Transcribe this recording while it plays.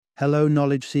Hello,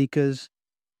 knowledge seekers.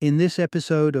 In this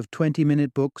episode of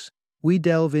 20-Minute Books, we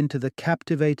delve into the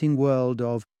captivating world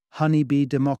of Honeybee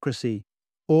Democracy,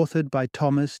 authored by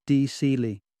Thomas D.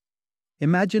 Seeley.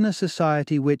 Imagine a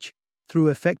society which, through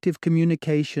effective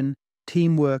communication,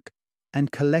 teamwork,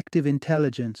 and collective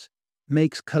intelligence,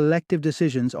 makes collective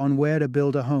decisions on where to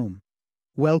build a home.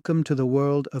 Welcome to the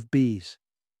world of bees.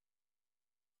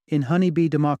 In Honeybee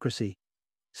Democracy,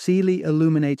 Seeley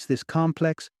illuminates this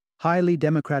complex, highly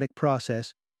democratic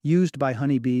process used by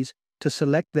honeybees to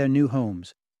select their new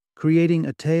homes, creating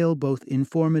a tale both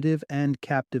informative and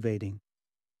captivating.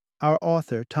 Our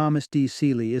author, Thomas D.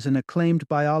 Seeley, is an acclaimed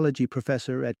biology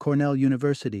professor at Cornell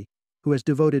University who has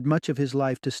devoted much of his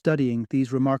life to studying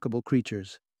these remarkable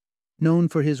creatures. Known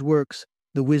for his works,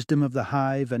 The Wisdom of the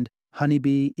Hive and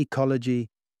Honeybee Ecology,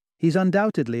 he's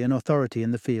undoubtedly an authority in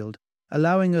the field,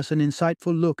 allowing us an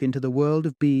insightful look into the world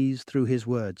of bees through his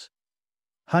words.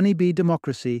 Honeybee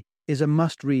Democracy is a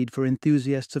must-read for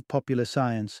enthusiasts of popular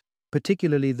science,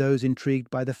 particularly those intrigued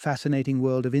by the fascinating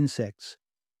world of insects.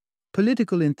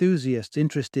 Political enthusiasts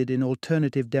interested in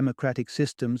alternative democratic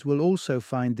systems will also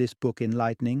find this book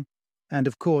enlightening. And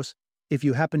of course, if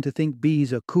you happen to think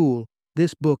bees are cool,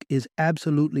 this book is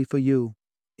absolutely for you.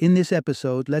 In this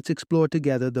episode, let's explore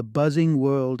together the buzzing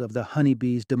world of the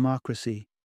honeybee's democracy.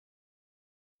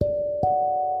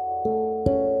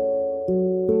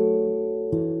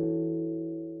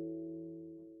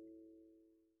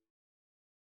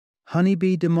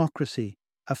 Honeybee Democracy,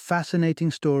 a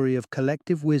fascinating story of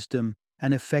collective wisdom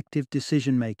and effective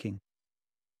decision-making.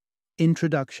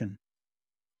 Introduction.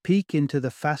 Peek into the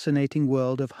fascinating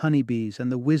world of honeybees and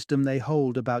the wisdom they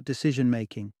hold about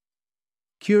decision-making.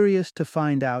 Curious to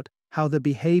find out how the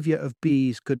behavior of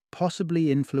bees could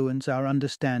possibly influence our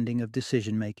understanding of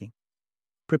decision-making.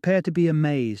 Prepare to be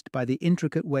amazed by the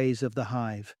intricate ways of the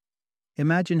hive.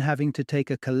 Imagine having to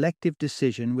take a collective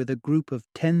decision with a group of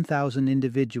 10,000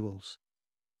 individuals.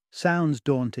 Sounds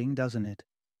daunting, doesn't it?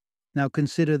 Now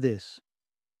consider this.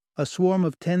 A swarm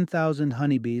of 10,000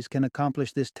 honeybees can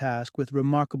accomplish this task with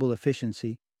remarkable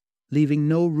efficiency, leaving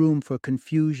no room for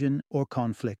confusion or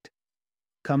conflict.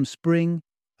 Come spring,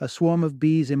 a swarm of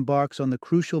bees embarks on the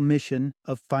crucial mission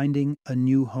of finding a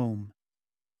new home.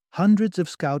 Hundreds of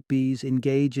scout bees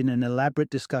engage in an elaborate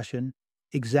discussion,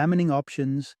 examining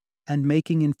options, and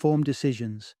making informed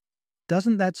decisions.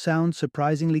 Doesn't that sound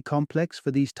surprisingly complex for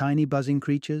these tiny buzzing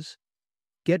creatures?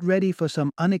 Get ready for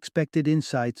some unexpected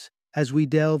insights as we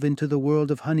delve into the world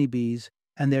of honeybees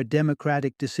and their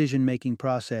democratic decision-making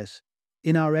process.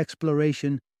 In our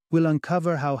exploration, we'll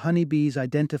uncover how honeybees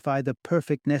identify the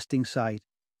perfect nesting site,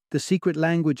 the secret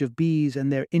language of bees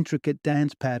and their intricate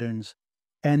dance patterns,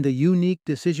 and the unique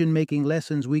decision-making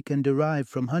lessons we can derive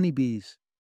from honeybees.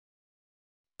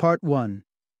 Part 1.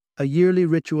 A yearly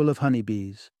ritual of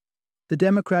honeybees. The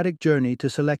democratic journey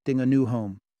to selecting a new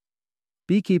home.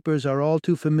 Beekeepers are all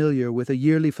too familiar with a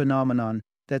yearly phenomenon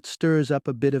that stirs up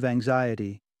a bit of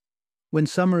anxiety. When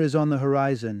summer is on the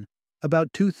horizon,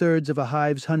 about 2/3 of a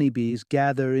hive's honeybees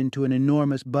gather into an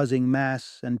enormous buzzing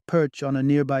mass and perch on a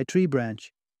nearby tree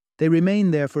branch. They remain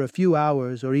there for a few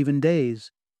hours or even days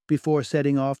before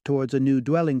setting off towards a new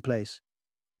dwelling place.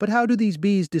 But how do these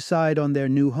bees decide on their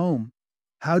new home?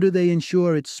 How do they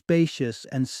ensure it's spacious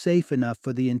and safe enough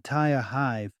for the entire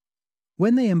hive?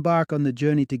 When they embark on the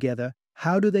journey together,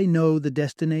 how do they know the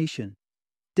destination?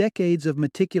 Decades of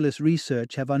meticulous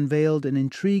research have unveiled an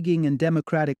intriguing and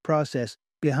democratic process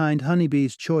behind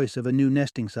honeybees' choice of a new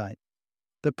nesting site.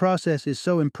 The process is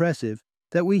so impressive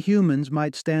that we humans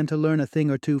might stand to learn a thing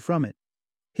or two from it.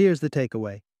 Here's the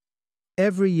takeaway.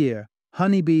 Every year,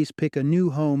 honeybees pick a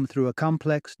new home through a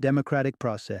complex, democratic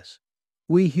process.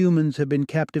 We humans have been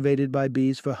captivated by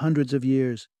bees for hundreds of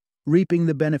years, reaping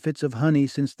the benefits of honey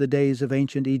since the days of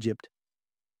ancient Egypt.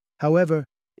 However,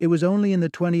 it was only in the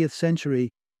 20th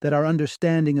century that our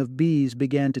understanding of bees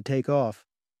began to take off,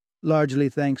 largely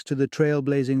thanks to the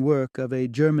trailblazing work of a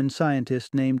German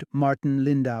scientist named Martin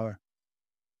Lindauer.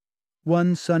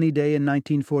 One sunny day in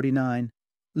 1949,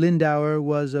 Lindauer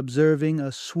was observing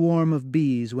a swarm of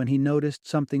bees when he noticed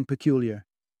something peculiar.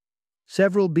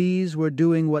 Several bees were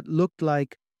doing what looked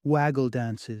like waggle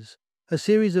dances, a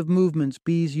series of movements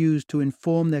bees use to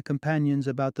inform their companions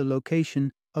about the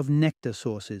location of nectar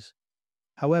sources.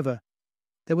 However,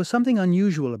 there was something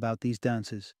unusual about these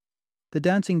dances. The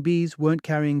dancing bees weren't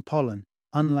carrying pollen,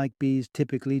 unlike bees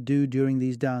typically do during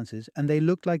these dances, and they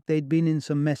looked like they'd been in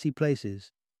some messy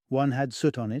places. One had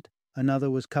soot on it,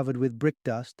 another was covered with brick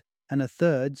dust, and a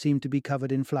third seemed to be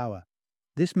covered in flour.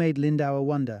 This made Lindauer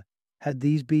wonder, had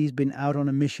these bees been out on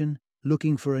a mission,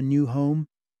 looking for a new home?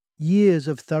 Years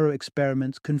of thorough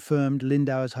experiments confirmed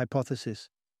Lindauer's hypothesis.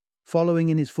 Following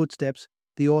in his footsteps,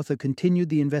 the author continued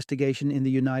the investigation in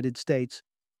the United States,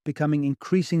 becoming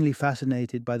increasingly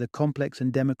fascinated by the complex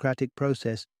and democratic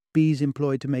process bees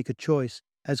employ to make a choice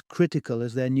as critical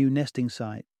as their new nesting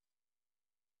site.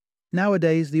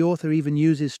 Nowadays, the author even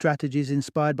uses strategies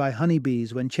inspired by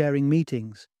honeybees when chairing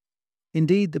meetings.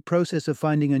 Indeed, the process of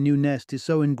finding a new nest is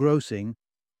so engrossing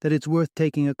that it's worth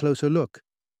taking a closer look,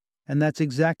 and that's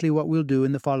exactly what we'll do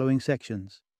in the following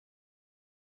sections.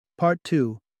 Part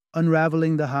 2.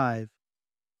 Unraveling the Hive.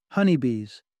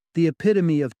 Honeybees, the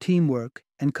epitome of teamwork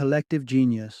and collective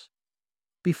genius.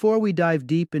 Before we dive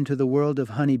deep into the world of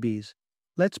honeybees,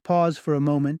 let's pause for a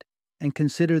moment and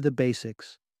consider the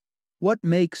basics. What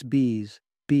makes bees,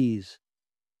 bees?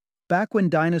 Back when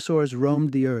dinosaurs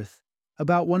roamed the earth,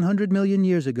 about 100 million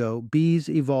years ago, bees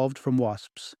evolved from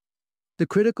wasps. The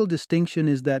critical distinction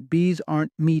is that bees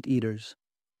aren't meat eaters.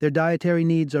 Their dietary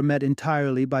needs are met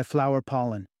entirely by flower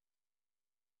pollen.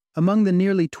 Among the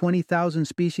nearly 20,000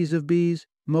 species of bees,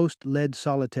 most lead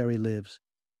solitary lives.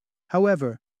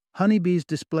 However, honeybees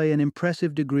display an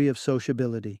impressive degree of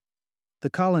sociability. The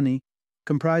colony,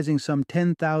 comprising some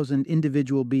 10,000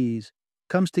 individual bees,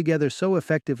 comes together so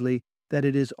effectively that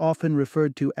it is often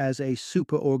referred to as a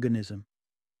superorganism.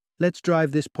 Let's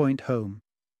drive this point home.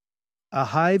 A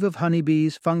hive of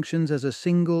honeybees functions as a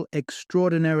single,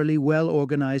 extraordinarily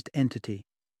well-organized entity.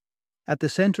 At the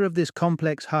center of this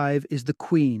complex hive is the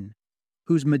queen,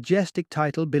 whose majestic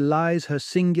title belies her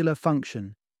singular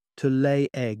function, to lay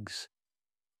eggs.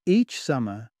 Each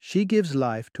summer, she gives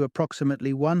life to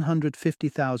approximately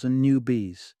 150,000 new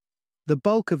bees. The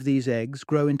bulk of these eggs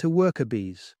grow into worker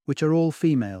bees, which are all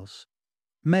females.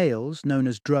 Males, known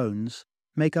as drones,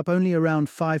 make up only around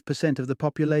 5% of the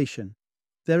population.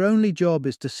 Their only job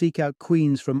is to seek out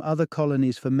queens from other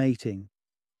colonies for mating.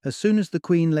 As soon as the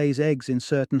queen lays eggs in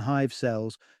certain hive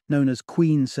cells, known as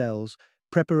queen cells,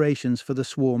 preparations for the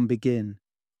swarm begin.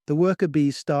 The worker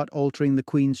bees start altering the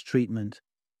queen's treatment.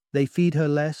 They feed her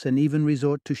less and even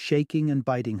resort to shaking and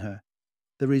biting her.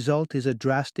 The result is a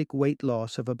drastic weight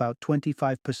loss of about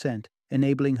 25%,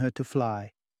 enabling her to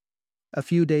fly. A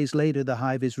few days later, the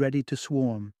hive is ready to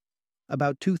swarm.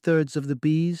 About 2/3 of the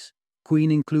bees,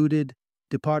 queen included,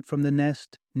 depart from the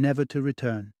nest, never to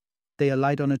return. They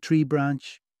alight on a tree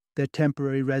branch, their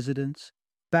temporary residence.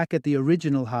 Back at the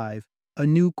original hive, a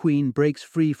new queen breaks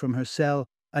free from her cell,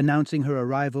 announcing her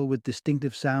arrival with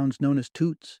distinctive sounds known as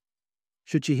toots.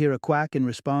 Should she hear a quack in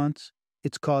response,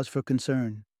 it's cause for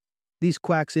concern. These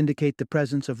quacks indicate the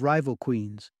presence of rival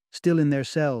queens, still in their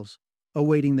cells,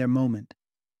 awaiting their moment.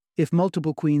 If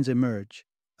multiple queens emerge,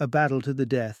 a battle to the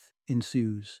death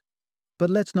ensues. But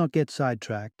let's not get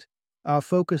sidetracked. Our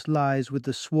focus lies with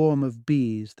the swarm of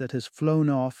bees that has flown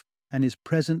off and is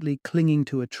presently clinging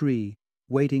to a tree,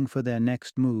 waiting for their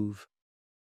next move.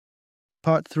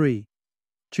 Part 3.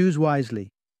 Choose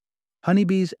wisely.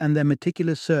 Honeybees and their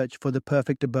meticulous search for the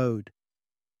perfect abode.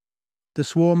 The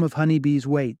swarm of honeybees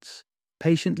waits,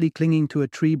 patiently clinging to a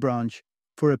tree branch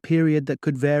for a period that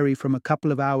could vary from a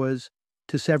couple of hours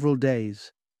to several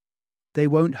days. They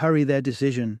won't hurry their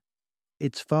decision.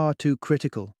 It's far too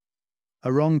critical.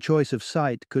 A wrong choice of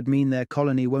site could mean their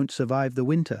colony won't survive the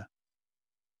winter.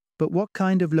 But what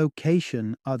kind of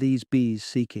location are these bees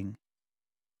seeking?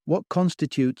 What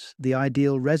constitutes the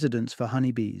ideal residence for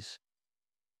honeybees?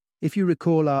 If you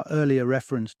recall our earlier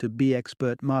reference to bee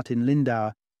expert Martin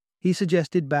Lindauer, he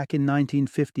suggested back in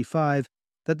 1955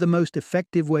 that the most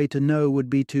effective way to know would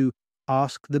be to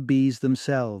ask the bees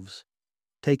themselves.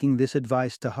 Taking this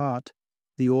advice to heart,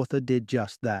 the author did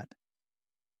just that.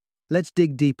 Let's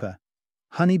dig deeper.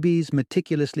 Honeybees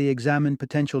meticulously examine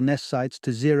potential nest sites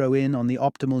to zero in on the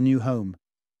optimal new home.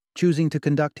 Choosing to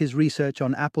conduct his research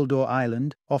on Appledore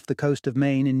Island, off the coast of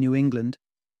Maine in New England,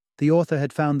 the author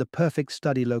had found the perfect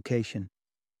study location.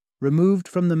 Removed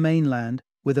from the mainland,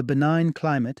 with a benign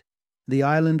climate, the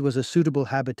island was a suitable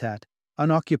habitat,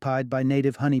 unoccupied by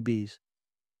native honeybees.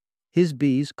 His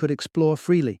bees could explore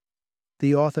freely.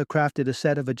 The author crafted a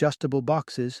set of adjustable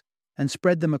boxes and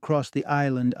spread them across the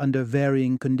island under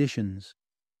varying conditions.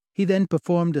 He then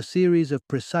performed a series of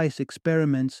precise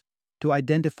experiments to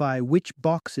identify which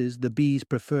boxes the bees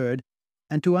preferred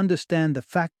and to understand the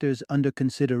factors under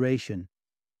consideration.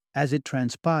 As it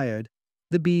transpired,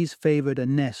 the bees favored a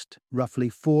nest roughly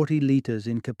 40 liters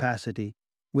in capacity,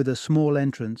 with a small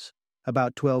entrance,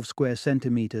 about 12 square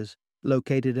centimeters,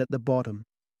 located at the bottom.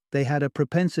 They had a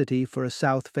propensity for a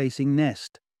south-facing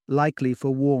nest, likely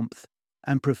for warmth,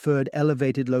 and preferred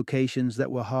elevated locations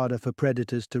that were harder for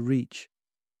predators to reach.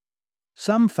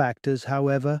 Some factors,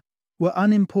 however, were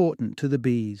unimportant to the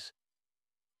bees.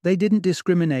 They didn't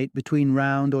discriminate between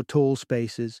round or tall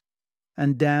spaces.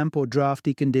 and damp or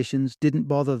drafty conditions didn't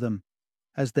bother them,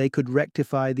 as they could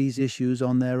rectify these issues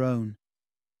on their own.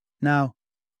 Now,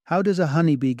 how does a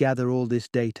honeybee gather all this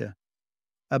data?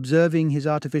 Observing his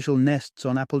artificial nests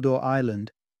on Appledore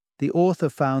Island, the author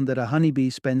found that a honeybee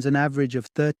spends an average of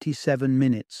 37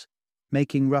 minutes,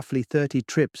 making roughly 30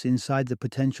 trips inside the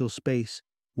potential space,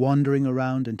 wandering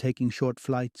around and taking short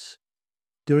flights.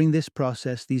 During this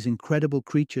process, these incredible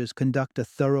creatures conduct a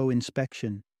thorough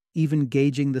inspection, even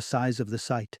gauging the size of the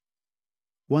site.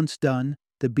 Once done,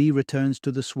 the bee returns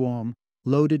to the swarm,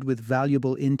 loaded with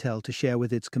valuable intel to share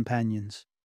with its companions.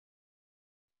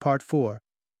 Part 4.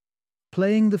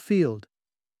 Playing the field.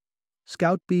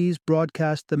 Scout bees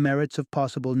broadcast the merits of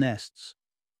possible nests,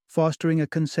 fostering a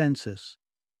consensus.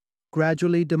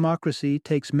 Gradually, democracy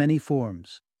takes many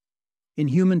forms. In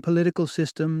human political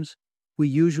systems, we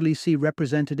usually see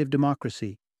representative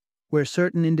democracy, where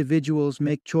certain individuals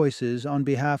make choices on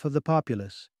behalf of the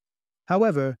populace.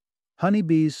 However,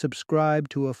 honeybees subscribe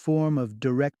to a form of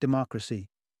direct democracy.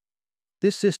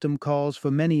 This system calls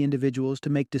for many individuals to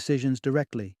make decisions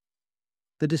directly.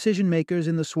 The decision-makers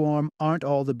in the swarm aren't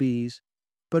all the bees,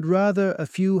 but rather a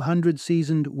few hundred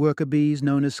seasoned worker bees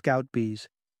known as scout bees.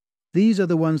 These are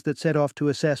the ones that set off to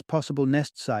assess possible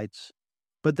nest sites,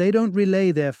 but they don't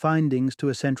relay their findings to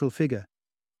a central figure.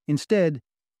 Instead,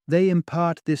 they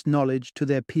impart this knowledge to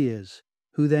their peers,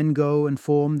 who then go and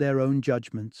form their own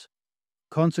judgments.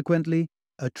 Consequently,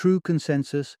 a true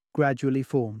consensus gradually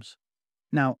forms.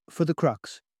 Now, for the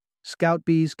crux. Scout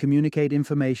bees communicate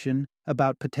information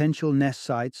about potential nest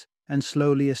sites and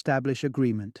slowly establish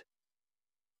agreement.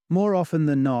 More often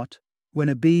than not, when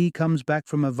a bee comes back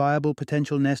from a viable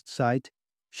potential nest site,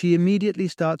 she immediately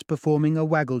starts performing a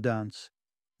waggle dance.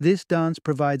 This dance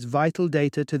provides vital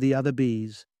data to the other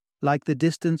bees, like the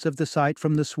distance of the site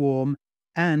from the swarm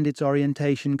and its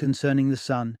orientation concerning the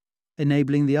sun,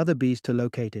 enabling the other bees to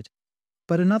locate it.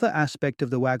 But another aspect of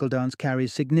the waggle dance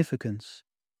carries significance.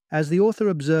 As the author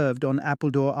observed on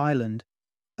Appledore Island,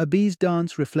 a bee's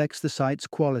dance reflects the site's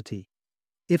quality.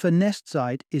 If a nest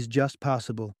site is just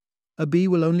passable, a bee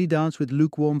will only dance with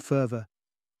lukewarm fervor,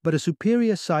 but a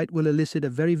superior site will elicit a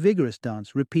very vigorous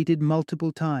dance repeated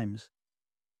multiple times.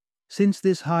 Since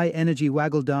this high-energy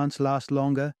waggle dance lasts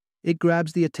longer, it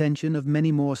grabs the attention of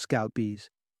many more scout bees.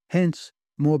 Hence,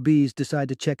 more bees decide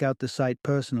to check out the site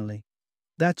personally.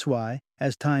 That's why,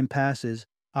 as time passes,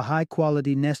 a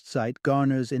high-quality nest site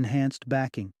garners enhanced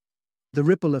backing. The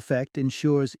ripple effect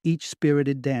ensures each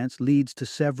spirited dance leads to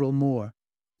several more.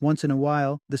 Once in a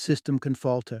while, the system can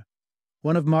falter.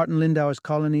 One of Martin Lindauer's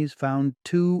colonies found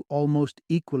 2 almost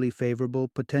equally favorable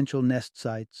potential nest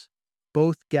sites,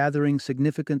 both gathering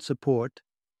significant support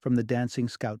from the dancing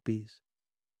scout bees.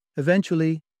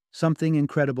 Eventually, something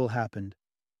incredible happened.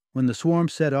 When the swarm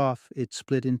set off, it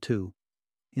split in 2.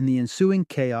 In the ensuing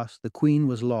chaos, the queen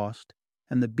was lost,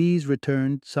 and the bees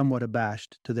returned somewhat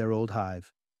abashed to their old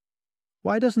hive.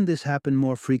 Why doesn't this happen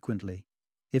more frequently?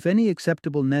 If any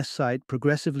acceptable nest site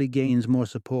progressively gains more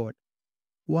support,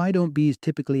 why don't bees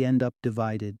typically end up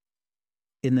divided?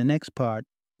 In the next part,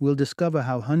 we'll discover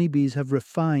how honeybees have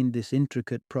refined this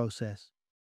intricate process.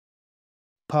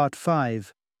 Part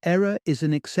 5. Error is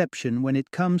an exception when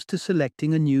it comes to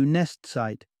selecting a new nest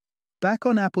site. Back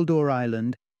on Appledore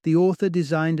Island, the author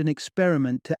designed an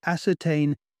experiment to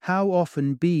ascertain how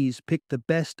often bees pick the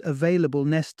best available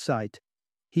nest site.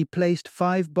 He placed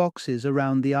 5 boxes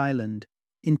around the island,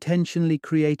 intentionally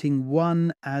creating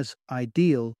one as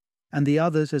ideal and the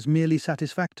others as merely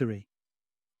satisfactory.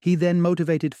 He then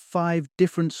motivated 5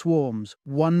 different swarms,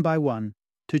 one by one,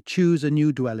 to choose a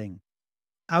new dwelling.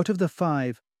 Out of the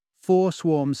 5, 4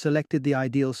 swarms selected the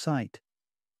ideal site.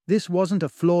 This wasn't a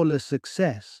flawless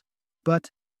success, but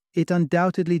it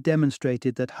undoubtedly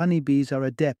demonstrated that honeybees are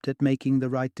adept at making the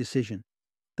right decision.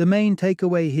 The main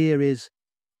takeaway here is,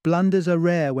 blunders are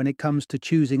rare when it comes to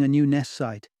choosing a new nest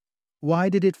site. Why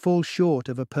did it fall short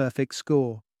of a perfect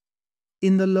score?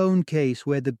 In the lone case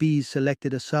where the bees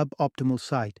selected a suboptimal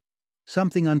site,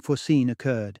 something unforeseen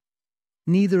occurred.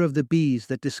 Neither of the bees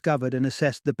that discovered and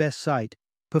assessed the best site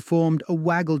performed a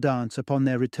waggle dance upon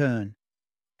their return.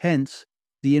 Hence,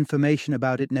 the information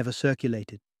about it never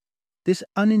circulated. This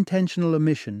unintentional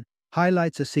omission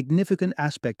highlights a significant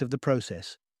aspect of the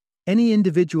process. Any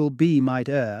individual bee might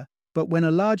err, but when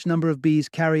a large number of bees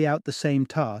carry out the same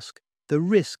task, the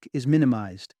risk is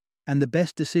minimized, and the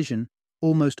best decision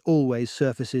almost always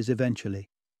surfaces eventually.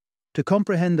 To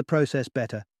comprehend the process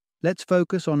better, let's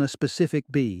focus on a specific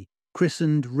bee,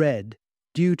 christened Red,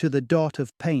 due to the dot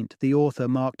of paint the author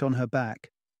marked on her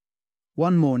back.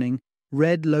 One morning,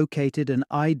 Red located an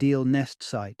ideal nest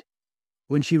site.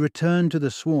 When she returned to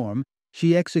the swarm,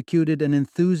 She executed an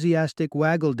enthusiastic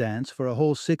waggle dance for a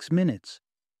whole 6 minutes.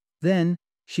 Then,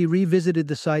 she revisited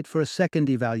the site for a second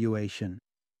evaluation.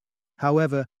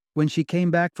 However, when she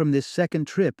came back from this second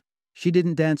trip, she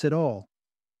didn't dance at all.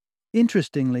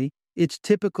 Interestingly, it's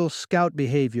typical scout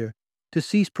behavior to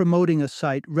cease promoting a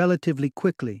site relatively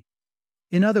quickly.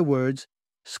 In other words,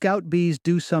 scout bees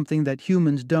do something that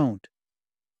humans don't.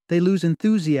 They lose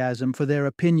enthusiasm for their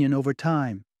opinion over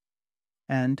time.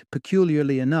 And,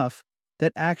 peculiarly enough,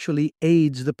 that actually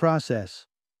aids the process.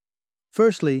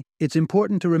 Firstly, it's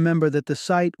important to remember that the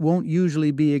site won't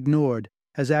usually be ignored,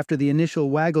 as after the initial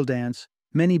waggle dance,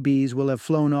 many bees will have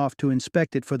flown off to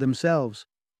inspect it for themselves,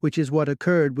 which is what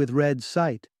occurred with Red's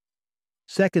site.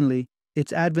 Secondly,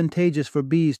 it's advantageous for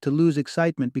bees to lose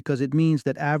excitement because it means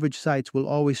that average sites will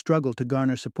always struggle to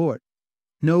garner support.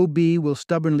 No bee will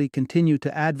stubbornly continue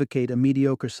to advocate a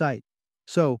mediocre site.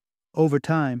 So, over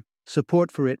time,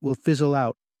 support for it will fizzle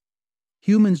out.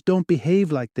 Humans don't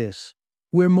behave like this.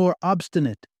 We're more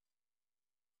obstinate.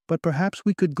 But perhaps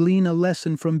we could glean a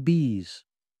lesson from bees.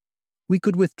 We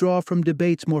could withdraw from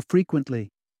debates more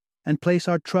frequently and place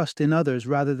our trust in others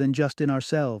rather than just in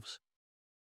ourselves.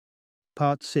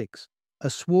 Part 6. A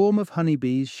swarm of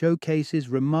honeybees showcases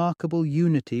remarkable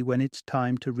unity when it's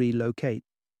time to relocate.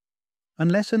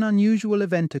 Unless an unusual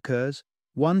event occurs,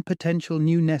 one potential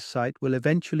new nest site will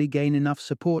eventually gain enough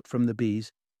support from the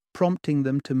bees, prompting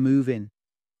them to move in.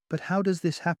 But how does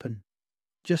this happen?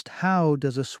 Just how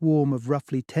does a swarm of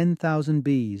roughly 10,000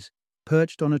 bees,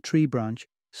 perched on a tree branch,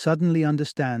 suddenly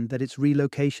understand that it's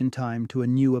relocation time to a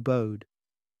new abode?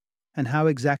 And how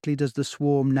exactly does the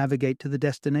swarm navigate to the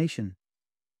destination?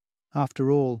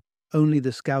 After all, only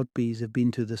the scout bees have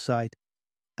been to the site,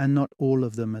 and not all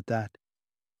of them at that.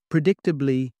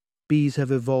 Predictably, bees have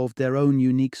evolved their own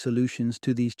unique solutions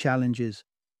to these challenges.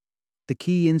 The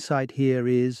key insight here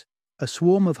is, a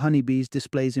swarm of honeybees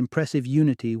displays impressive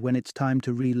unity when it's time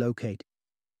to relocate.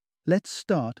 Let's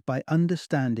start by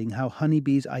understanding how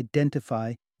honeybees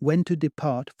identify when to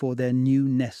depart for their new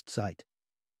nest site.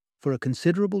 For a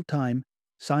considerable time,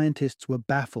 scientists were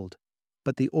baffled,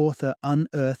 but the author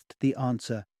unearthed the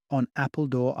answer on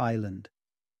Appledore Island.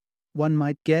 One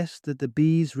might guess that the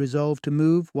bees resolve to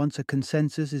move once a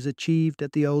consensus is achieved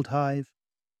at the old hive.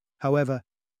 However,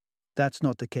 that's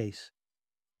not the case.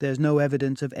 There's no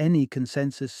evidence of any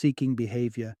consensus-seeking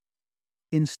behavior.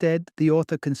 Instead, the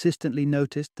author consistently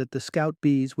noticed that the scout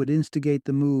bees would instigate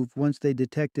the move once they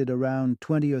detected around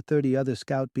 20 or 30 other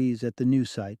scout bees at the new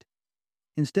site.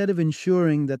 Instead of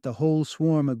ensuring that the whole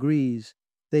swarm agrees,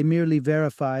 they merely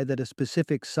verify that a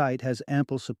specific site has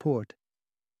ample support.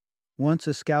 Once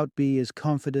a scout bee is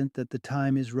confident that the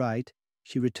time is right,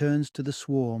 she returns to the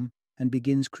swarm and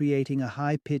begins creating a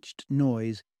high-pitched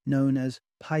noise known as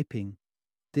piping.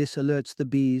 This alerts the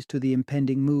bees to the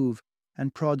impending move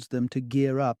and prods them to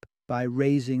gear up by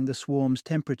raising the swarm's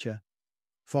temperature.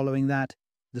 Following that,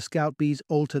 the scout bees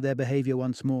alter their behavior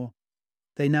once more.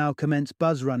 They now commence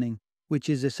buzz running, which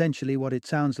is essentially what it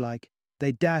sounds like.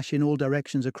 They dash in all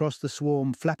directions across the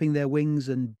swarm, flapping their wings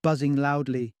and buzzing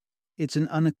loudly. It's an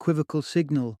unequivocal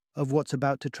signal of what's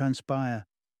about to transpire.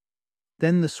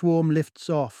 Then the swarm lifts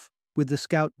off, with the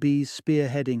scout bees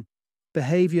spearheading,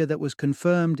 behavior that was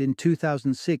confirmed in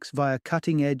 2006 via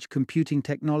cutting-edge computing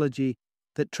technology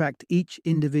that tracked each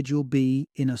individual bee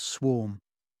in a swarm.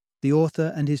 The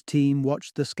author and his team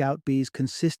watched the scout bees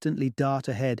consistently dart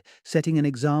ahead, setting an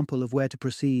example of where to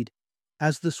proceed.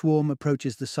 As the swarm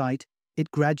approaches the site,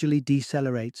 it gradually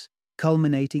decelerates,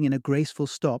 culminating in a graceful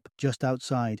stop just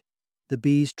outside. The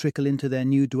bees trickle into their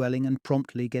new dwelling and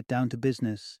promptly get down to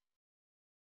business.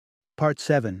 Part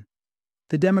 7.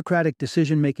 The democratic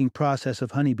decision-making process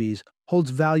of honeybees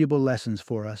holds valuable lessons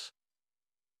for us.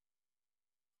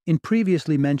 In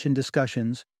previously mentioned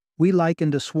discussions, we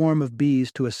likened a swarm of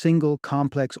bees to a single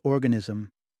complex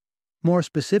organism. More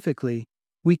specifically,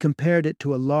 we compared it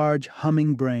to a large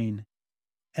humming brain.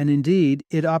 And indeed,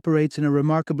 it operates in a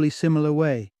remarkably similar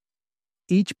way.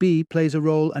 Each bee plays a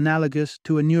role analogous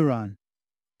to a neuron,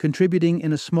 contributing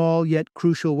in a small yet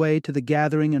crucial way to the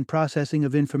gathering and processing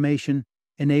of information,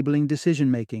 enabling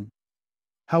decision-making.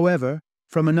 However,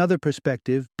 from another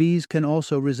perspective, bees can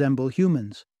also resemble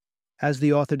humans. As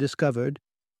the author discovered,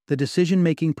 the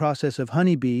decision-making process of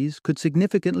honeybees could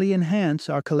significantly enhance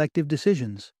our collective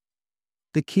decisions.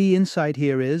 The key insight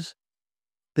here is,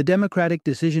 the democratic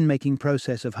decision-making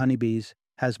process of honeybees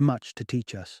has much to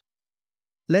teach us.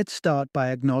 Let's start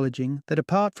by acknowledging that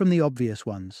apart from the obvious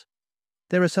ones,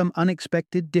 there are some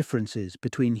unexpected differences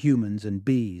between humans and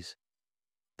bees.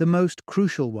 The most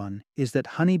crucial one is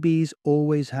that honeybees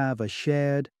always have a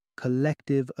shared,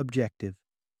 collective objective: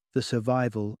 the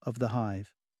survival of the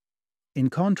hive. In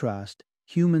contrast,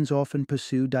 humans often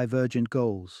pursue divergent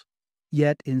goals.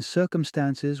 Yet, in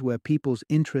circumstances where people's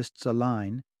interests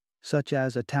align, such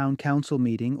as a town council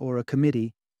meeting or a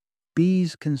committee,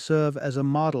 bees can serve as a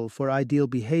model for ideal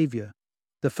behavior.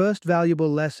 The first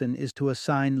valuable lesson is to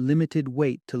assign limited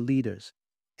weight to leaders.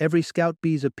 Every scout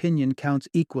bee's opinion counts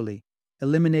equally,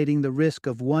 eliminating the risk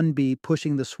of one bee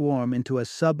pushing the swarm into a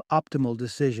suboptimal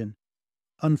decision.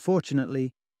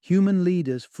 Unfortunately, human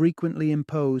leaders frequently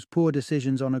impose poor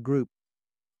decisions on a group.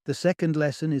 The second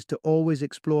lesson is to always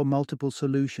explore multiple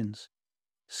solutions.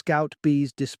 Scout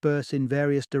bees disperse in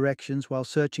various directions while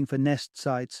searching for nest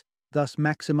sites, thus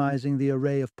maximizing the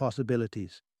array of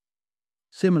possibilities.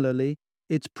 Similarly,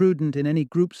 it's prudent in any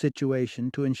group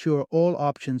situation to ensure all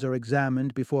options are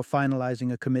examined before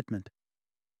finalizing a commitment.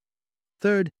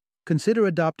 Third, consider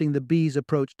adopting the bee's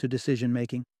approach to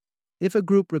decision-making. If a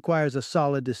group requires a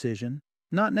solid decision,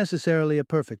 not necessarily a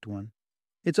perfect one,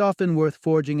 it's often worth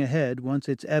forging ahead once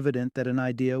it's evident that an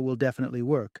idea will definitely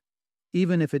work,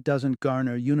 even if it doesn't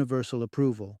garner universal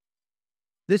approval.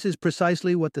 This is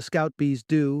precisely what the scout bees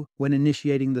do when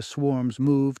initiating the swarm's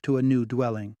move to a new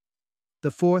dwelling.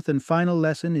 The fourth and final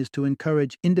lesson is to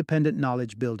encourage independent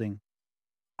knowledge building.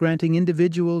 Granting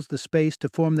individuals the space to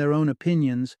form their own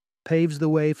opinions paves the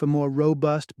way for more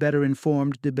robust,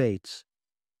 better-informed debates.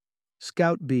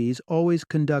 Scout bees always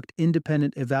conduct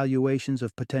independent evaluations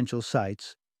of potential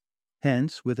sites.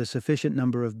 Hence, with a sufficient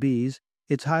number of bees,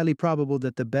 it's highly probable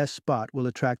that the best spot will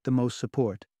attract the most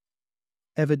support.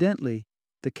 Evidently,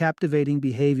 the captivating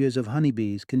behaviors of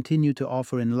honeybees continue to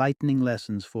offer enlightening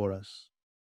lessons for us.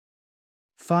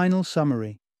 Final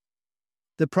summary.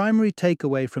 The primary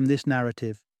takeaway from this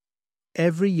narrative: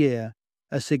 every year,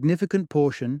 a significant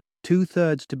portion,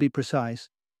 2/3 to be precise,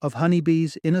 of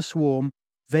honeybees in a swarm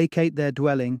vacate their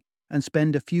dwelling and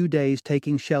spend a few days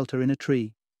taking shelter in a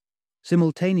tree.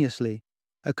 Simultaneously,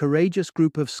 a courageous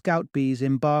group of scout bees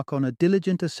embark on a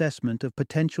diligent assessment of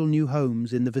potential new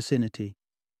homes in the vicinity.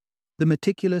 The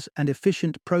meticulous and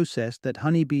efficient process that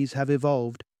honeybees have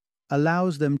evolved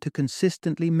allows them to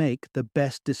consistently make the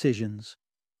best decisions,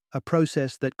 a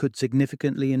process that could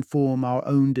significantly inform our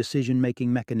own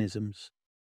decision-making mechanisms.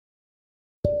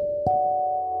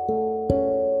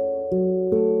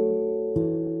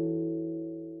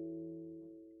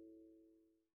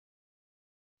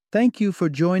 Thank you for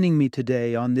joining me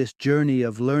today on this journey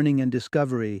of learning and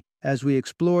discovery as we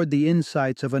explored the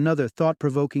insights of another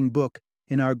thought-provoking book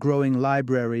in our growing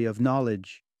library of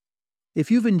knowledge. If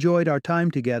you've enjoyed our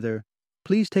time together,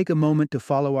 please take a moment to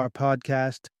follow our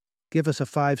podcast, give us a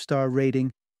 5-star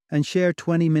rating, and share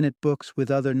 20-minute books with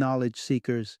other knowledge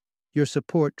seekers. Your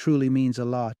support truly means a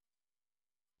lot.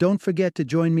 Don't forget to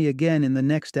join me again in the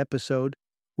next episode,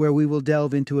 where we will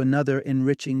delve into another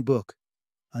enriching book.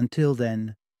 Until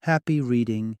then, happy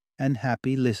reading and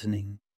happy listening.